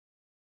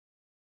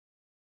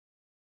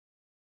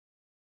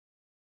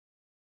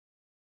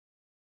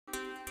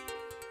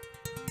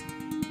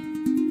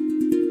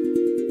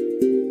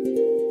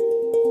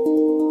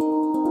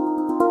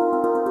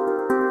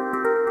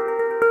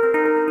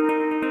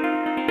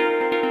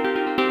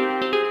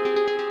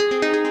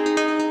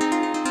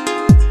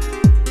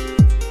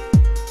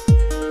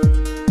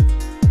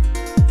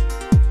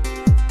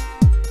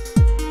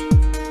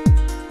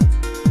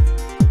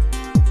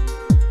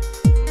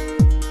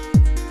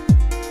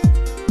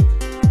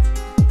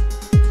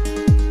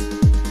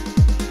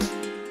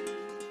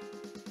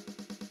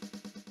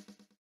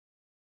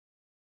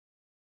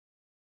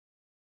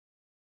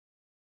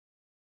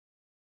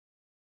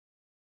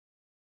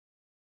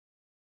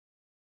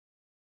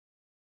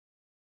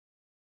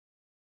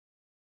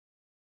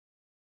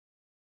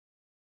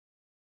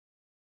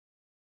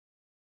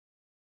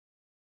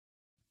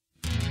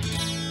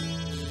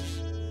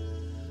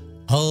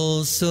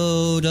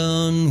Also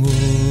dan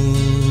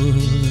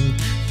word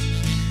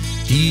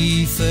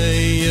die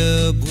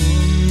vrye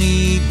boom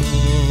nie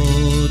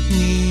bot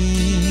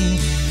nie,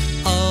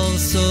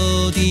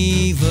 also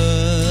die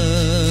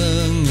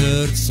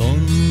wingerd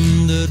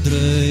sonder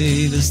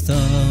druiwe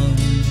staan.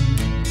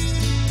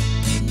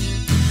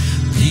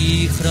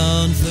 Die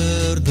graan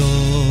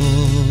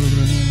verdor,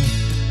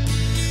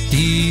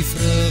 die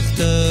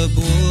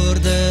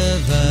vruchteboorde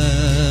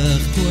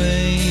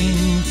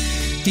wegkwijn,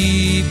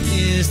 die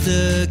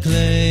beeste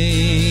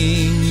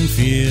klein,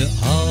 vir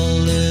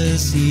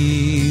alles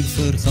hier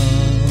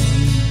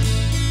vergaan.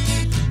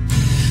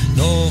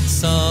 Nog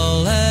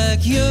sal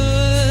ek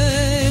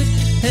juig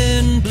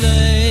en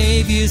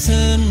bly wees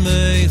in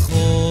my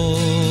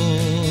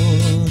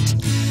God.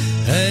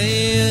 Hy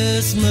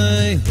is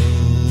my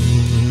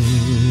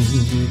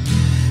hoop,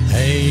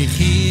 hy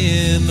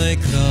gee my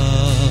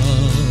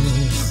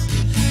krag,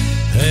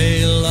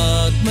 hy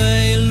laat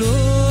my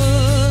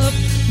loop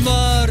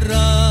waar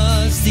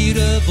as die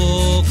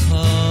rebok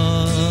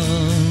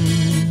gaan.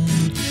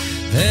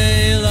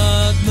 Hy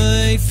laat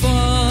my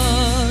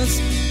vas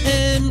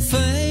en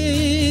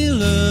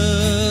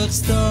veilig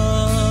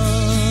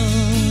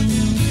staan.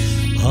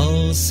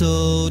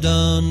 Also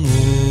dan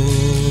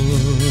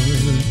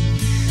word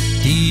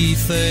die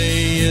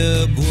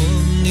vrye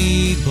boom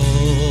nie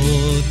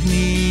bot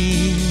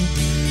nie,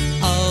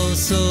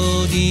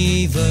 also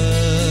die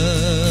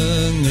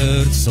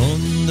wingerd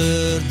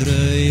sonder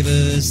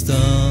druiwe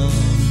staan.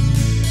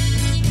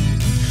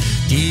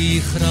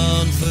 Die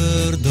graan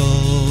verdor,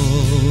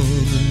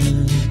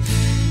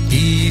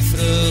 die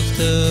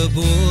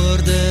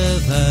vruchteboorde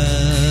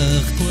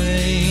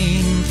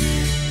wegkwijn,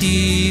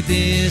 die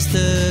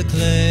beeste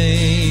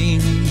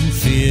klein,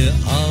 vir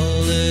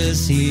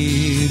alles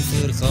hier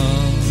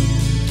vergaan.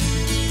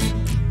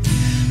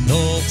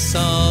 Nog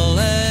sal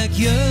ek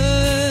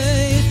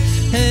juig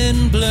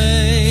en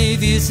bly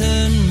wees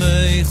in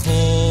my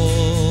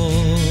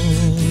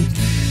God.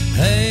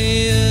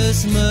 Hy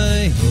is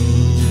my hoop,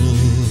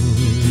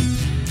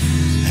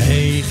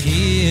 hy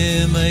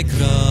gee my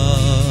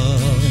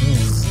krag,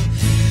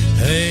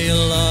 hy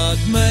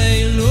laat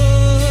my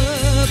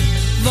loop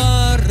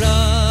waar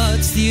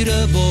as die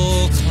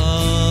rebok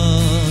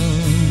gaan.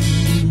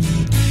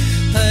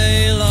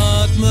 Hy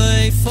laat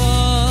my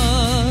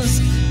vas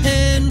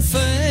en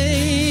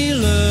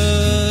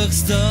veilig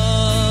staan.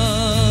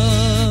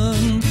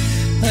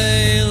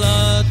 Hy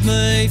laat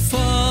my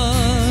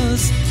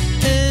vas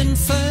en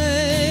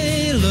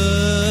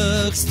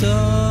veilig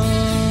staan.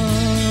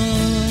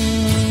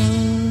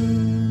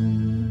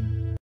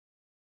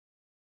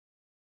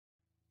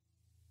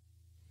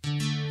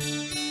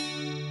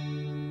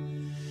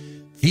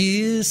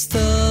 Wees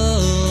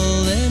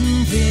stil en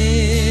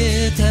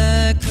weet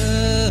ek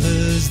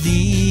is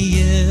die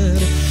Heer,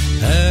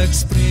 ek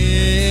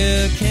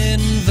spreek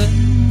en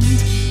wind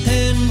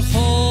en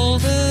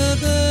golwe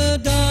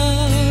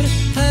bedaar,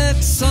 ek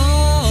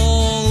sal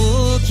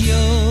ook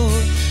jou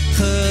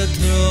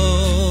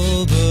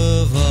getrou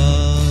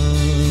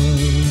bewaar.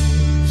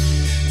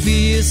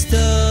 Wees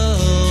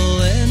stil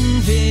en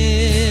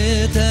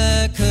weet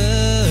ek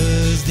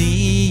is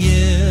die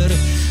Heer,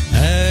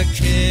 ek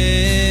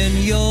ken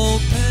jou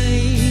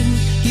pyn,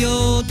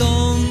 jou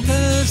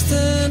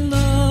donkerste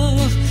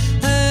nacht,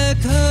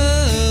 ek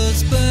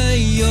is by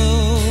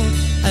jou,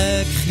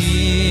 ek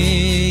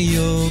gee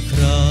jou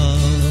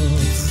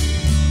kracht.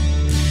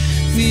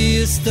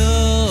 Wees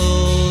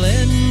stil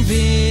en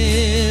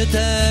weet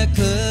ek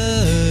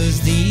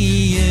is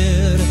die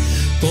Heer,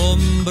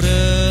 kom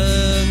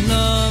bring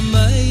na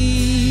my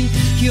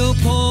jou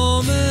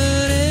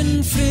kommer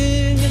en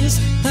vrees,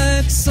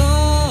 ek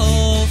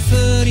sal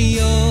vir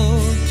jou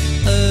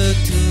 'n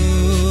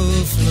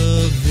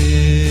toevlug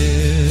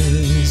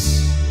wees.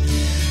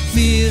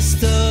 Wees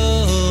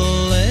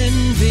stil en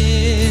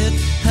weet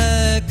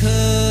ek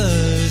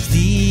is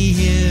die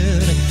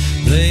Heer,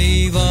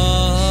 bly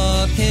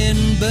waak en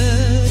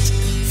bid,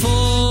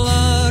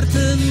 volhard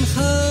in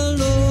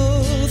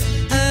geloof,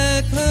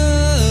 ek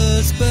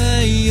is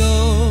by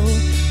jou,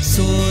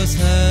 soos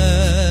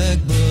ek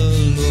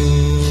beloof.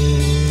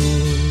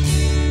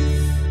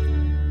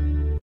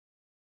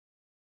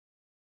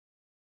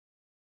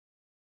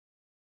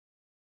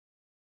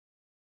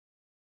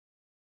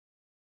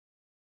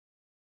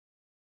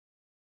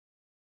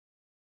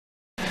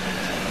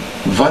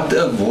 Wat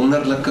 'n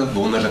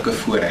wonderlike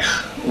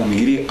voorreg om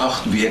hierdie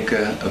 8 weke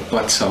 'n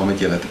pad saam met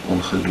julle te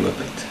kon geloop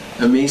het.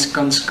 'n Mens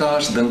kan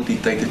skaars dink die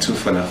tyd het so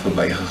vinnig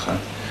verbygegaan.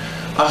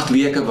 8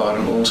 weke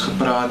waarin ons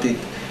gepraat het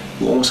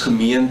hoe ons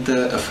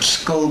gemeente 'n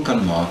verskil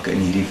kan maak in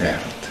hierdie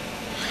wêreld.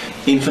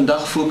 En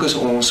vandag fokus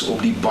ons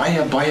op die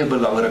baie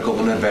belangrike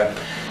onderwerp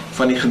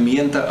van die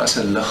gemeente as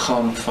 'n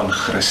liggaam van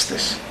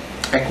Christus.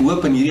 Ek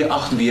hoop in hierdie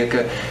 8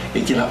 weke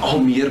het julle al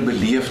meer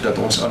beleef dat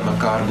ons aan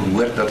mekaar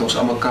behoort, dat ons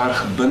aan mekaar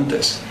gebind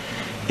is,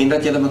 en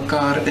dat julle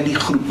mekaar in die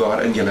groep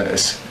waarin julle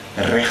is,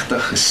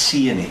 regtig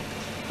geseën het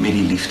met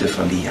die liefde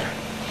van die Here.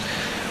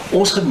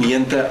 Ons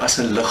gemeente as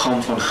 'n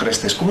liggaam van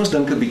Christus, kom ons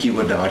dink 'n bietjie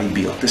oor daardie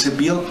beeld. Dis 'n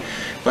beeld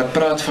wat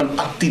praat van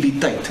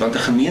aktiwiteit, want 'n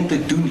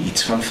gemeente doen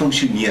iets, van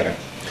funksionering.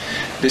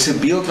 Dis 'n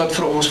beeld wat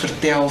vir ons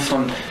vertel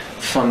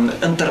van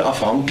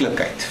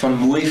interafhanklikheid, van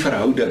mooi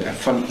verhoudinge,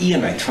 van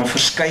eenheid, van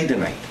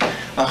verskeidenheid.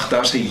 Ag,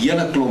 daar's 'n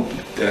hele klomp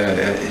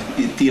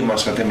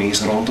temas wat 'n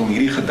mens rondom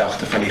hierdie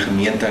gedagte van die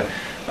gemeente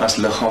as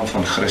liggaam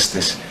van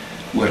Christus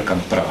oor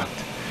kan praat.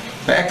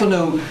 Maar ek wil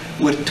nou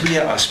oor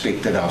 2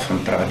 aspekte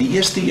daarvan praat. Die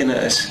eerste ene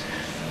is,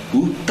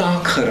 hoe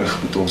taakgerig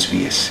moet ons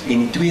wees? En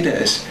die tweede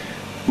is,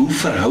 hoe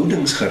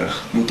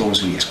verhoudingsgerig moet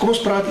ons wees? Kom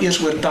ons praat eers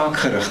oor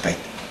taakgerigtheid.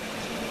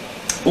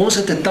 Ons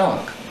het 'n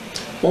taak,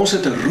 ons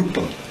het 'n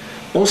roeping,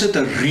 ons het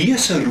 'n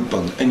reuse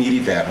roeping in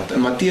hierdie wêreld.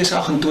 In Matteus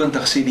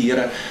 28 sê die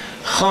Here,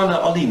 gaan na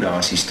al die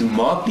nasies toe,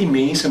 maak die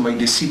mense my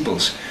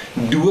disippels,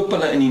 doop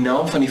hulle in die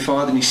naam van die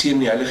Vader en die Seun en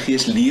die Heilige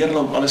Gees, leer hulle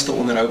om alles te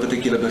onderhou wat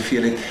ek julle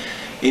beveel het,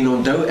 en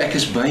onthou ek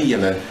is by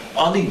julle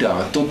al die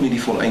dae tot met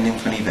die volëinding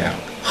van die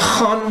wêreld.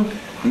 Gaan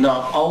na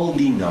al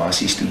die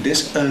nasies toe.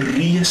 Dis 'n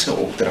reuse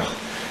opdrag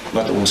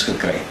wat ons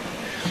gekry het.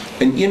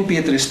 In 1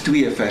 Petrus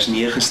 2 vers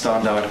 9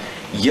 staan daar,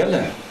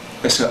 julle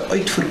is 'n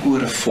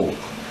uitverkore volk,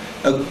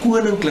 'n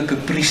koninklike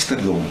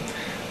priesterdom,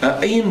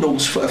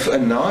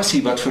 'n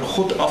nasie wat vir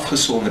God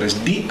afgesonder is,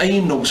 die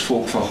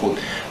eiendomsvolk van God,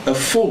 'n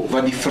volk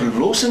wat die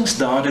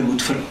verlossingsdade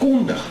moet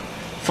verkondig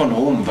van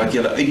hom wat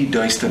julle uit die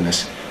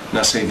duisternis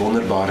na sy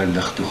wonderbare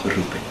lig toe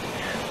geroep het.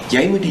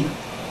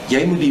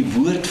 Jy moet die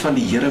woord van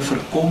die Here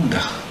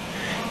verkondig.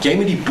 Jy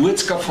moet die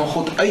boodskap van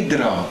God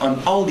uitdra aan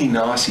al die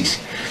nasies.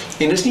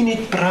 En dis nie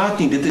net praat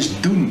nie, dit is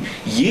doen.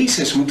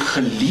 Jesus moet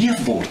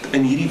geleef word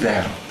in hierdie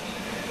wêreld.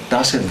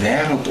 Daar's 'n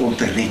wêreld om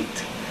te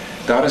red.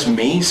 Daar is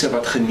mense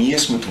wat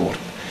genees moet word.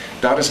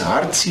 Daar is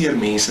hartseer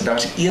mense,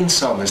 daar's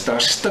eensaames,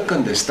 daar's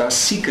stikkendes,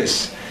 daar's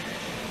siekes.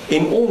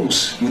 En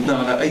ons moet na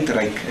hulle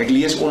uitreik. Ek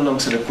lees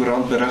onlangs in 'n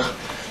koerantberig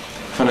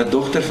van 'n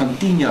dogter van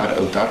 10 jaar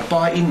oud. Haar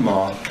pa en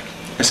ma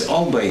is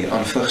albei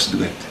aan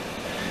vigsdood.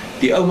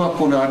 Die ouma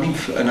kon haar nie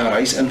in haar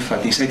huis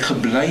invat nie. Sy het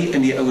gebly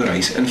in die ouer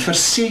huis. En vir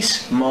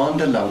 6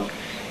 maande lank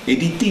het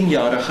die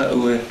 10-jarige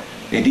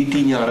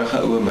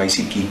oue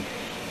meisietjie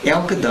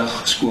elke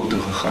dag skool toe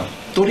gegaan.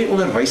 Tot die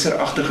onderwyser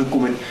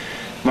agtergekom het,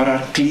 maar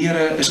haar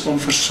klere is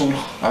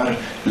onversorg, haar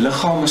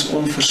liggaam is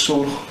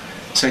onversorg,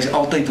 sy is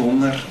altyd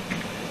honger,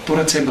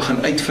 totdat sy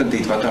begin uitvind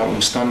het wat haar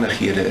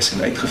omstandighede is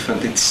en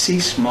uitgevind het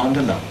 6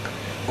 maande lank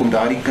kom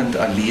daardie kind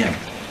alleen,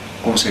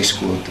 kom sy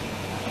skool toe.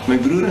 My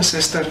broer en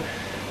suster,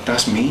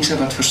 daar's mense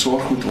wat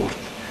versorg moet word.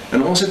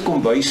 En ons het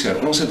kombuise,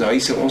 ons het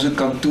huise, ons het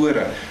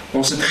kantore,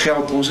 ons het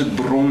geld, ons het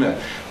bronne,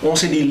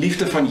 ons het die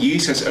liefde van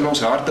Jesus in ons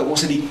harte,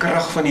 ons het die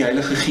krag van die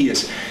Heilige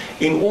Gees.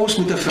 En ons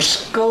moet 'n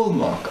verskil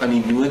maak aan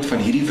die nood van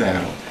hierdie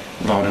wêreld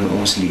waarin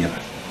ons lewe.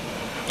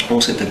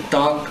 Ons het 'n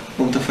taak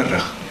om te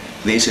verrig.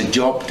 There's a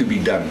job to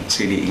be done,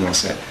 sê die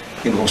Engelse,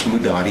 en ons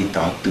moet daardie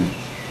taak doen.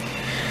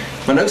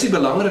 Maar nou is die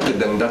belangrike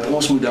ding, dat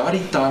ons moet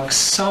daardie taak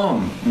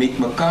saam met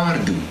mekaar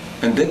doen.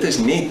 En dit is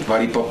net waar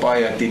die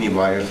papaja teen die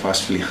waier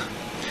vasvlieg.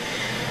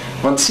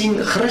 Want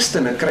sien,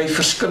 Christene kry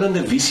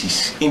verskillende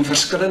visies en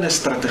verskillende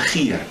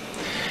strategieë.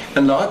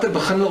 En later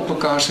begin hulle op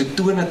mekaar se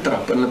tone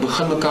trap en hulle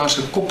begin mekaar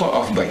se koppe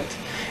afbyt.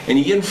 En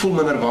die een voel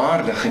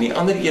minderwaardig en die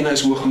ander ene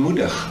is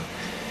hoogmoedig.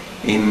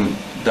 En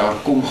daar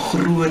kom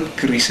groot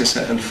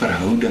krisisse in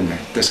verhoudinge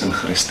tussen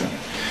Christene.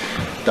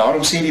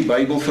 Daarom sê die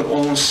Bybel vir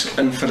ons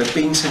in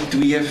Filippense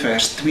 2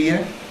 vers 2,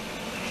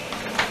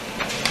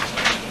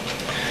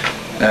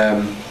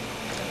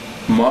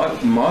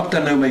 maak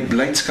dan nou my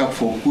blydskap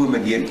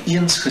volkome deur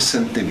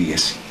eensgesind te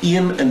wees,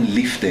 een in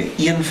liefde,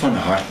 een van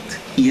hart,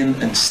 een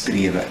in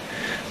strewe.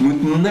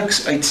 Moet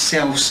niks uit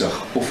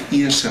selfsug of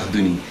eersug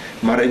doen nie,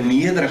 maar in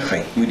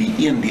nederigheid moet die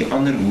een die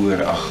ander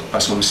hoër ag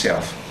as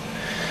homself.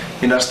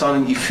 En daar staan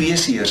in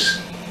Efesiërs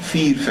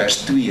 4 vers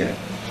 2,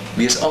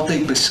 wees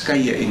altyd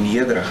beskeie en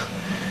nederig,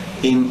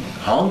 en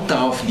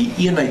handhaaf die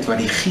eenheid wat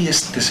die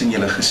Gees tussen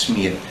julle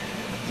gesmeed,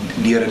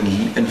 deur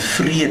in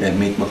vrede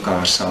met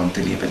mekaar saam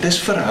te lewe. Dis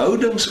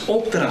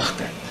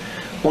verhoudingsopdragte.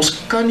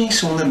 Ons kan nie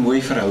sonder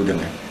mooi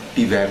verhoudinge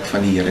die werk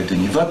van die Here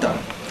doen nie. Wat dan?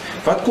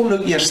 Wat kom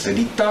nou eerste,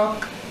 die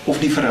taak of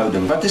die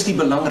verhouding? Wat is die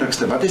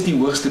belangrikste? Wat is die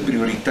hoogste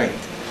prioriteit?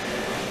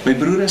 My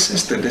broer en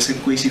suster, dis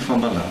 'n kwessie van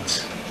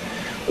balans.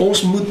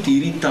 Ons moet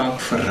hierdie taak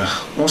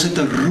verrig. Ons het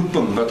 'n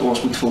roeping wat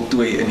ons moet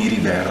voltooi in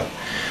hierdie wêreld.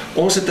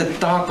 Ons het 'n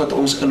taak wat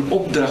ons in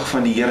opdrag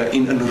van die Here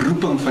en in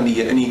roeping van die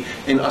Here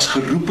en as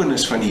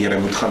geroepenis van die Here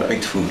moet gaan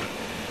uitvoer.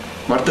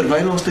 Maar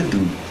terwyl ons dit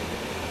doen,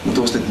 moet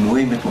ons dit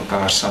mooi met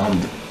mekaar saam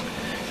doen.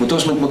 Moet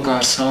ons met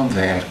mekaar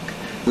saamwerk.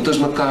 Moet ons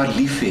mekaar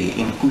lief hê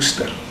en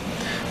koester.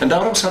 En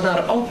daarom sal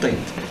daar altyd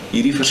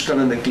hierdie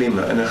verskillende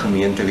klemme in 'n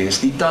gemeente wees.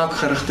 Die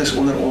taakgerigtes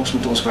onder ons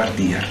moet ons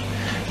waardeer.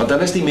 Want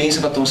dan is die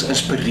mense wat ons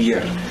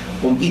inspireer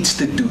om iets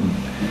te doen.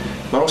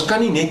 Maar ons kan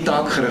nie net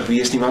taakgerig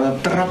wees nie, want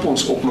dan trap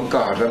ons op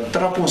mekaar, dan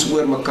trap ons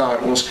oor mekaar,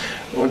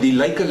 die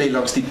lyke lê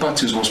langs die pad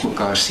soos ons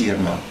mekaar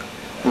seermaak.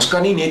 Ons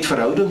kan nie net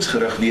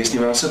verhoudingsgerig wees nie,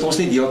 want dan sit ons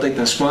net die hele tyd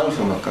en smile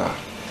vir mekaar.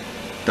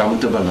 Daar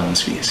moet 'n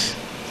balans wees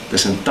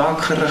tussen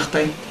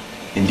taakgerigtheid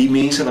En die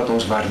mense wat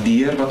ons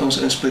waardeer, wat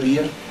ons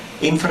inspireer,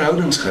 en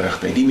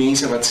verhoudingsgerigtheid, die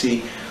mense wat sê,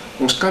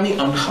 ons kan nie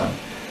aangaan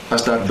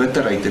as daar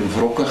bitterheid en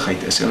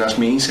wrokkigheid is, en as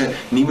mense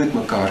nie met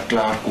mekaar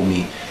klaarkom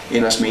nie,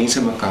 en as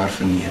mense mekaar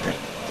verneder.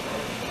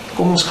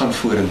 Kom ons gaan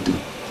vorentoe,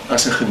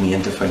 as 'n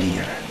gemeente van die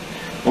Here.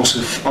 Ons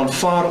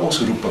aanvaar ons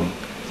roeping,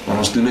 maar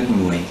ons doen dit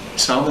mooi,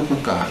 saam met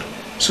mekaar,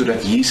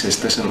 sodat Jesus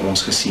tussen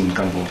ons gesien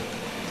kan word.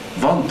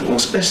 Want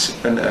ons is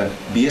in 'n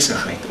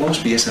besigheid,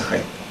 ons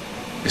besigheid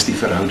is die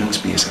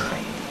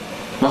verhoudingsbesigheid.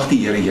 Mag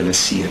die Here julle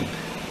seën,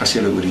 as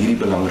julle oor hierdie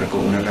belangrike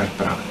onderwerp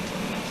praat.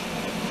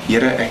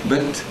 Here, ek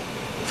bid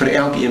vir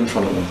elkeen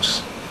van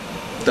ons,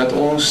 dat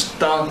ons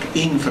taak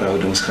en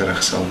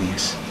verhoudingsgerig sal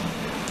wees.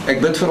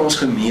 Ek bid vir ons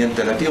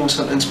gemeente, dat U ons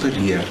sal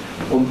inspireer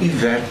om U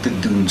werk te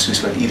doen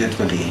soos wat U dit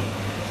wil hê,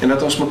 en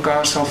dat ons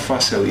mekaar sal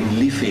vashou en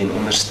lief hê en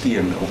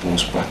ondersteun op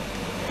ons pad.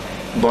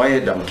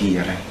 Baie dankie,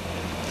 Here,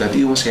 dat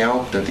U ons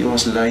help, dat U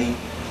ons lei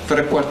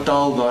vir 'n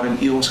kwartaal waarin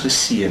U ons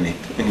geseën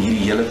het in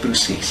hierdie hele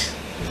proses.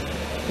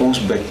 Ons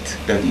bid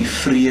dat U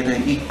vrede,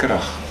 U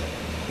krag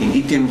en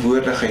U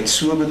teenwoordigheid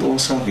so met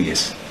ons sal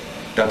wees,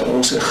 dat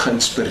ons 'n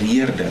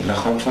geïnspireerde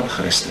liggaam van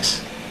Christus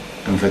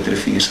in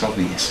Witrifuur sal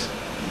wees.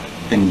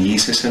 In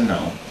Jesus se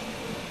naam.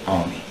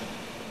 Amen.